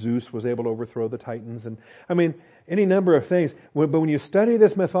 Zeus was able to overthrow the Titans. And any number of things. But when you study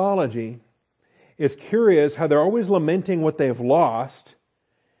this mythology, it's curious how they're always lamenting what they've lost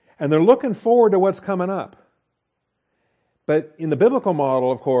and they're looking forward to what's coming up. But in the biblical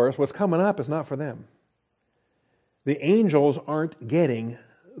model, of course, what's coming up is not for them. The angels aren't getting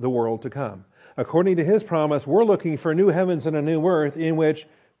the world to come. According to His promise, we're looking for new heavens and a new earth in which,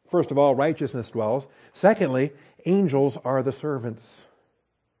 first of all, righteousness dwells. Secondly, angels are the servants.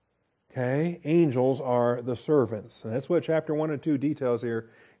 Okay? Angels are the servants. And that's what chapter 1 and 2 details here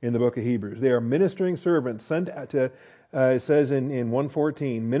in the book of Hebrews. They are ministering servants sent to, it says in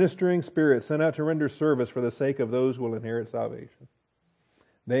 1:14, ministering spirits sent out to render service for the sake of those who will inherit salvation.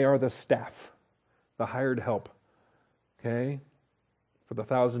 They are the staff, the hired help, okay, for the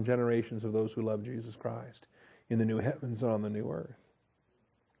 1,000 generations of those who love Jesus Christ in the new heavens and on the new earth.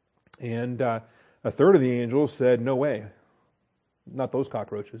 And a third of the angels said, no way, not those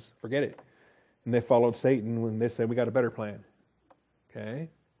cockroaches, forget it. And they followed Satan when they said, we got a better plan. Okay?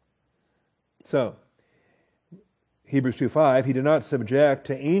 So, Hebrews 2:5, He did not subject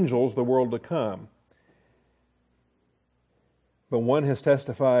to angels the world to come. But one has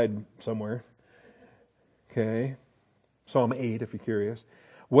testified somewhere. Okay? Psalm 8, if you're curious.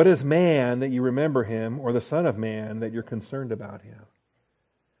 What is man that you remember him, or the son of man that you're concerned about him?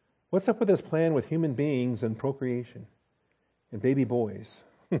 What's up with this plan with human beings and procreation and baby boys?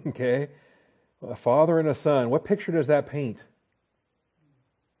 Okay? A father and a son. What picture does that paint?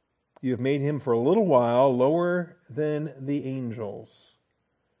 You have made him for a little while lower than the angels.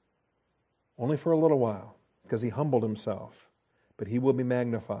 Only for a little while, because He humbled Himself. But He will be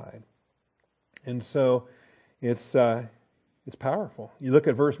magnified. And so, it's powerful. You look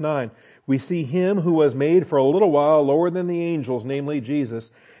at verse 9. We see Him who was made for a little while lower than the angels, namely Jesus,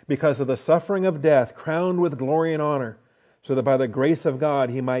 because of the suffering of death, crowned with glory and honor, so that by the grace of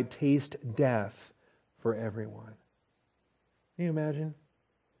God He might taste death for everyone. Can you imagine?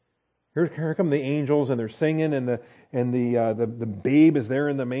 Here come the angels, and they're singing, and the babe is there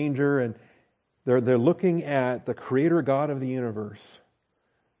in the manger, and they're looking at the Creator God of the universe,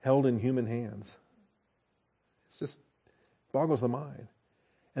 held in human hands. It's just boggles the mind.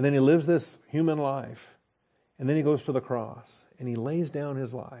 And then He lives this human life, and then He goes to the cross, and He lays down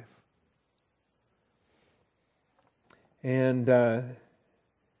His life. And the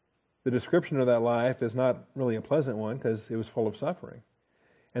description of that life is not really a pleasant one, because it was full of suffering.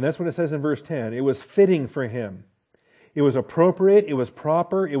 And that's what it says in verse 10. It was fitting for Him. It was appropriate, it was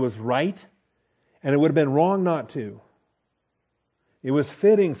proper, it was right, and it would have been wrong not to. It was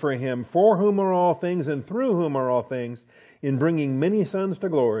fitting for him, for whom are all things and through whom are all things, in bringing many sons to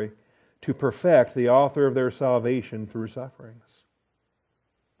glory, to perfect the author of their salvation through sufferings.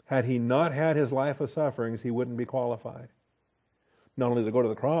 Had he not had his life of sufferings, he wouldn't be qualified. Not only to go to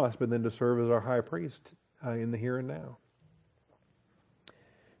the cross, but then to serve as our high priest in the here and now.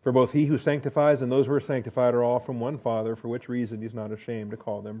 For both he who sanctifies and those who are sanctified are all from one Father, for which reason he's not ashamed to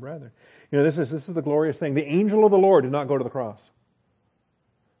call them brethren. You know, this is the glorious thing. The angel of the Lord did not go to the cross.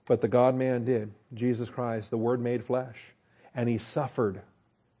 But the God-man did, Jesus Christ, the Word made flesh. And he suffered.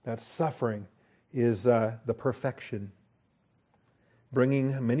 That suffering is the perfection.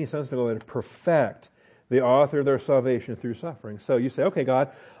 Bringing many sons to glory to perfect the author of their salvation through suffering. So you say, okay,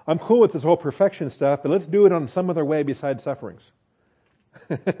 God, I'm cool with this whole perfection stuff, but let's do it on some other way besides sufferings.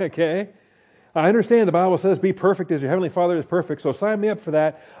 Okay? I understand the Bible says be perfect as your Heavenly Father is perfect, so sign me up for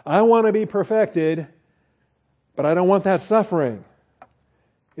that. I want to be perfected, but I don't want that suffering.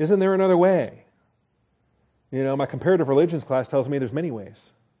 Isn't there another way? You know, my comparative religions class tells me there's many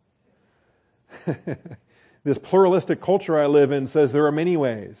ways. This pluralistic culture I live in says there are many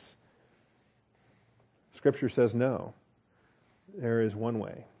ways. Scripture says no. There is one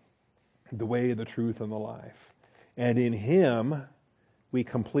way. The way, the truth, and the life. And in Him, we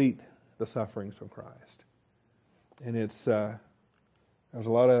complete the sufferings of Christ. And it's there's a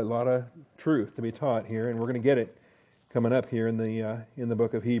lot of truth to be taught here, and we're going to get it coming up here in the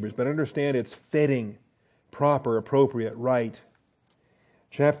book of Hebrews. But understand it's fitting, proper, appropriate, right.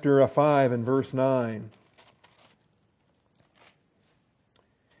 Chapter 5 and verse 9.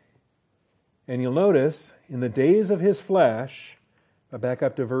 And you'll notice, in the days of His flesh, back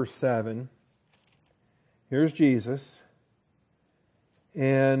up to verse 7, here's Jesus.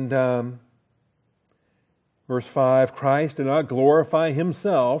 And verse 5, Christ did not glorify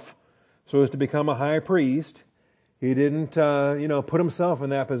Himself so as to become a high priest. He didn't, put Himself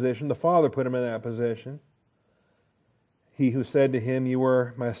in that position. The Father put Him in that position. He who said to Him, "You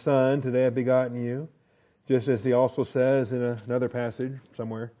are my Son, today I've begotten you." Just as He also says in another passage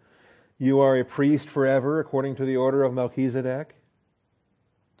somewhere, "You are a priest forever, according to the order of Melchizedek."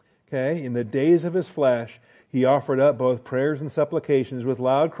 Okay, in the days of His flesh, He offered up both prayers and supplications with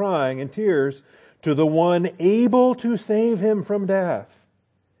loud crying and tears to the one able to save him from death.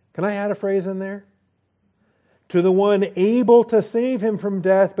 Can I add a phrase in there? To the one able to save him from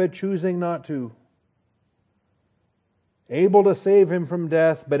death, but choosing not to. Able to save him from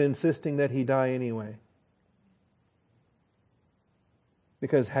death, but insisting that he die anyway.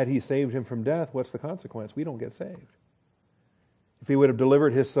 Because had He saved him from death, what's the consequence? We don't get saved. If He would have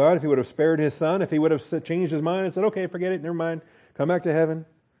delivered His Son, if He would have spared His Son, if He would have changed His mind and said, okay, forget it, never mind, come back to heaven.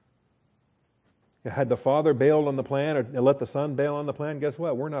 Had the Father bailed on the plan or let the Son bail on the plan, guess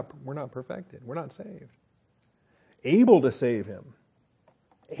what? We're not perfected. We're not saved. Able to save him.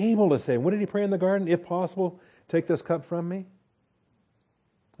 Able to save him. What did He pray in the garden? If possible, take this cup from me.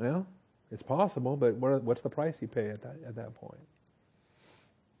 Well, it's possible, but what's the price you pay at that point?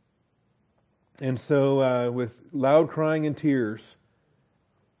 And so with loud crying and tears,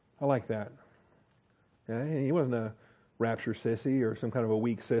 I like that. Okay? He wasn't a rapture sissy or some kind of a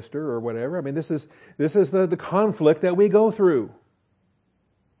weak sister or whatever. I mean, this is the conflict that we go through.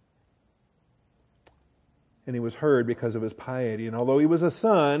 And He was heard because of His piety. And although He was a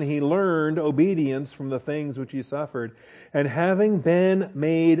son, He learned obedience from the things which He suffered. And having been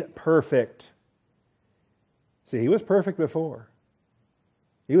made perfect. See, He was perfect before.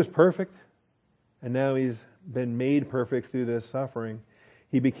 He was perfect. And now He's been made perfect through this suffering.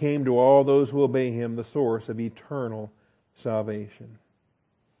 He became to all those who obey Him the source of eternal salvation.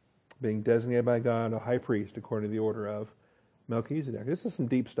 Being designated by God a high priest according to the order of Melchizedek. This is some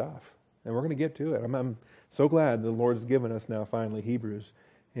deep stuff. And we're going to get to it. I'm so glad the Lord's given us now finally Hebrews.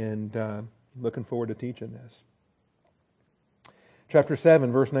 And looking forward to teaching this. Chapter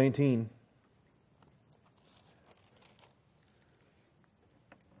 7, verse 19.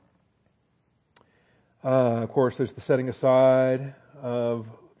 Of course, there's the setting aside of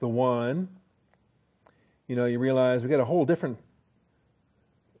the one. You know, you realize we've got a whole different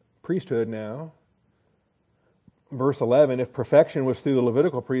priesthood now. Verse 11, if perfection was through the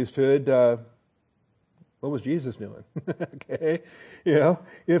Levitical priesthood, what was Jesus doing? Okay, you know,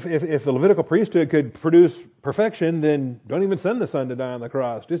 if the Levitical priesthood could produce perfection, then don't even send the Son to die on the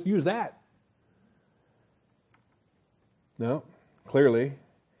cross. Just use that. No, clearly,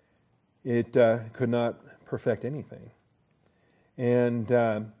 it could not perfect anything. And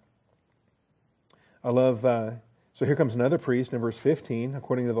I love, so here comes another priest in verse 15,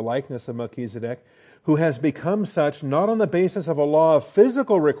 according to the likeness of Melchizedek, who has become such not on the basis of a law of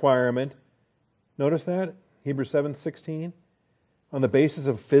physical requirement. Notice that? Hebrews 7:16. on the basis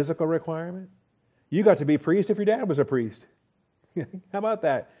of physical requirement. You got to be priest if your dad was a priest. How about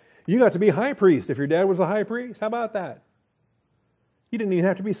that? You got to be high priest if your dad was a high priest. How about that? You didn't even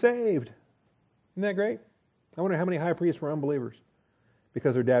have to be saved. Isn't that great? I wonder how many high priests were unbelievers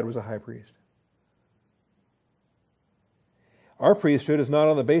because their dad was a high priest. Our priesthood is not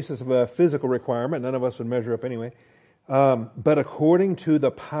on the basis of a physical requirement. None of us would measure up anyway. But according to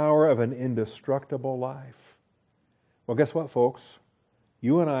the power of an indestructible life. Well, guess what, folks?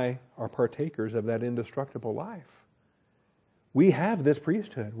 You and I are partakers of that indestructible life. We have this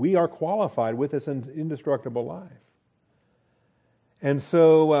priesthood. We are qualified with this indestructible life. And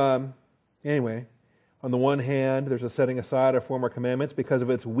so, anyway, on the one hand, there's a setting aside of former commandments because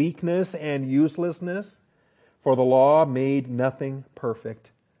of its weakness and uselessness. For the law made nothing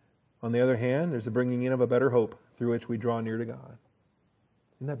perfect. On the other hand, there's the bringing in of a better hope through which we draw near to God.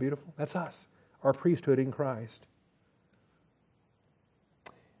 Isn't that beautiful? That's us, our priesthood in Christ.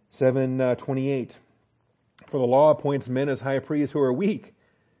 7:28. For the law appoints men as high priests who are weak.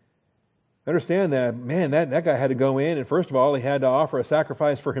 Understand that, man, that guy had to go in, and first of all, he had to offer a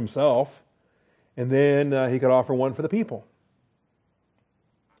sacrifice for himself, and then he could offer one for the people.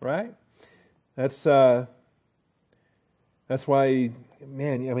 Right? That's why,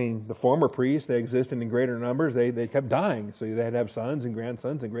 man, I mean, the former priests, they existed in greater numbers. They kept dying. So they had to have sons and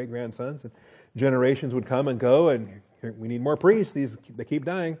grandsons and great-grandsons. And generations would come and go, and we need more priests. They keep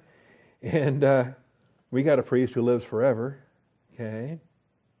dying. And we got a priest who lives forever. Okay?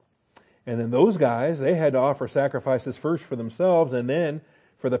 And then those guys, they had to offer sacrifices first for themselves and then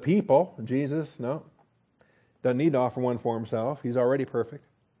for the people. Jesus, no, doesn't need to offer one for himself. He's already perfect.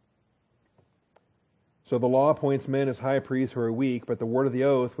 So the law appoints men as high priests who are weak, but the word of the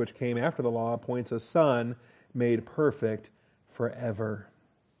oath, which came after the law, appoints a son made perfect forever.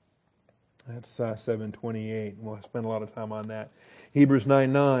 That's 7:28. We'll spend a lot of time on that. Hebrews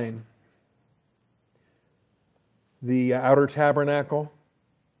 9:9. The outer tabernacle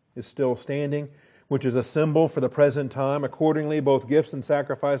is still standing, which is a symbol for the present time. Accordingly, both gifts and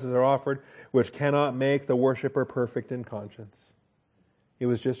sacrifices are offered, which cannot make the worshiper perfect in conscience. It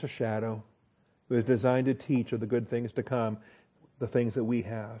was just a shadow. It was designed to teach of the good things to come, the things that we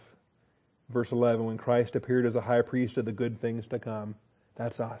have. Verse 11, when Christ appeared as a high priest of the good things to come,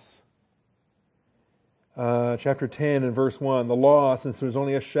 that's us. Chapter 10 and verse 1, the law, since there was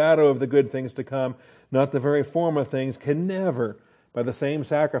only a shadow of the good things to come, not the very form of things, can never, by the same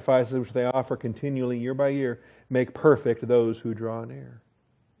sacrifices which they offer continually year by year, make perfect those who draw near.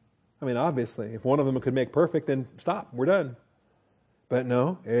 I mean, obviously, if one of them could make perfect, then stop, we're done. But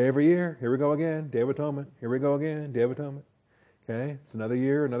no, every year, here we go again, Day of Atonement. Here we go again, Day of Atonement. Okay, it's another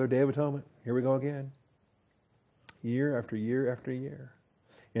year, another Day of Atonement. Here we go again. Year after year after year.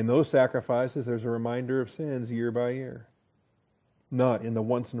 In those sacrifices, there's a reminder of sins year by year. Not in the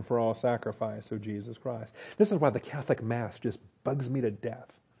once and for all sacrifice of Jesus Christ. This is why the Catholic Mass just bugs me to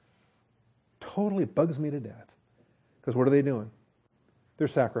death. Totally bugs me to death. Because what are they doing? They're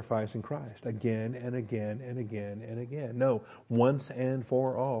sacrificing Christ again and again and again and again. No, once and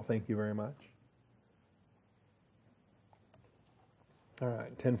for all. Thank you very much. All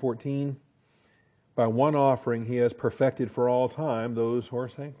right, 10:14. By one offering he has perfected for all time those who are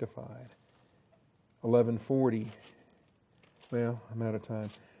sanctified. 11:40. Well, I'm out of time.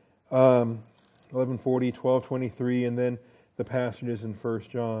 11:40, 12:23, and then the passages in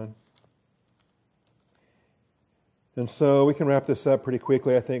 1 John. And so we can wrap this up pretty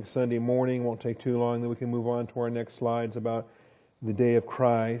quickly. I think Sunday morning won't take too long. Then we can move on to our next slides about the day of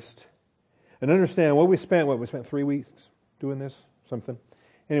Christ. And understand, we spent 3 weeks doing this? Something?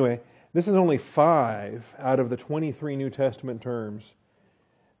 Anyway, this is only 5 out of the 23 New Testament terms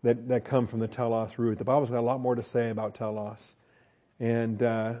that come from the telos root. The Bible's got a lot more to say about telos. And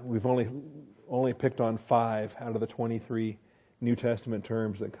we've only picked on 5 out of the 23 New Testament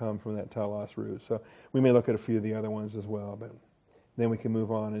terms that come from that telos root. So we may look at a few of the other ones as well, but then we can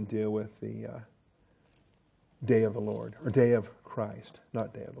move on and deal with the day of the Lord, or day of Christ,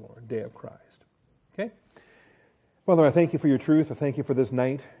 not day of the Lord, day of Christ. Okay? Father, I thank you for your truth. I thank you for this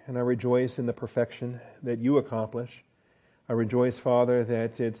night, and I rejoice in the perfection that you accomplish. I rejoice, Father,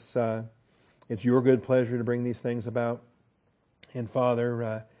 that it's your good pleasure to bring these things about. And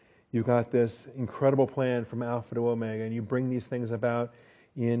Father, you've got this incredible plan from Alpha to Omega, and you bring these things about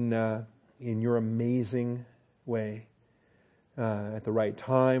in your amazing way, at the right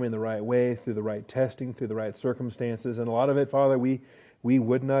time, in the right way, through the right testing, through the right circumstances. And a lot of it, Father, we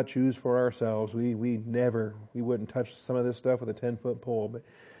would not choose for ourselves. We wouldn't touch some of this stuff with a 10-foot pole. But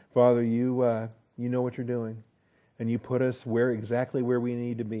Father, you know what you're doing, and you put us exactly where we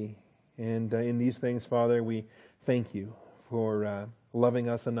need to be. And in these things, Father, we thank you for loving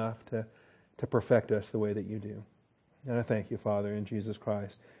us enough to perfect us the way that you do. And I thank you, Father, in Jesus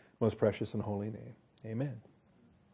Christ's most precious and holy name. Amen.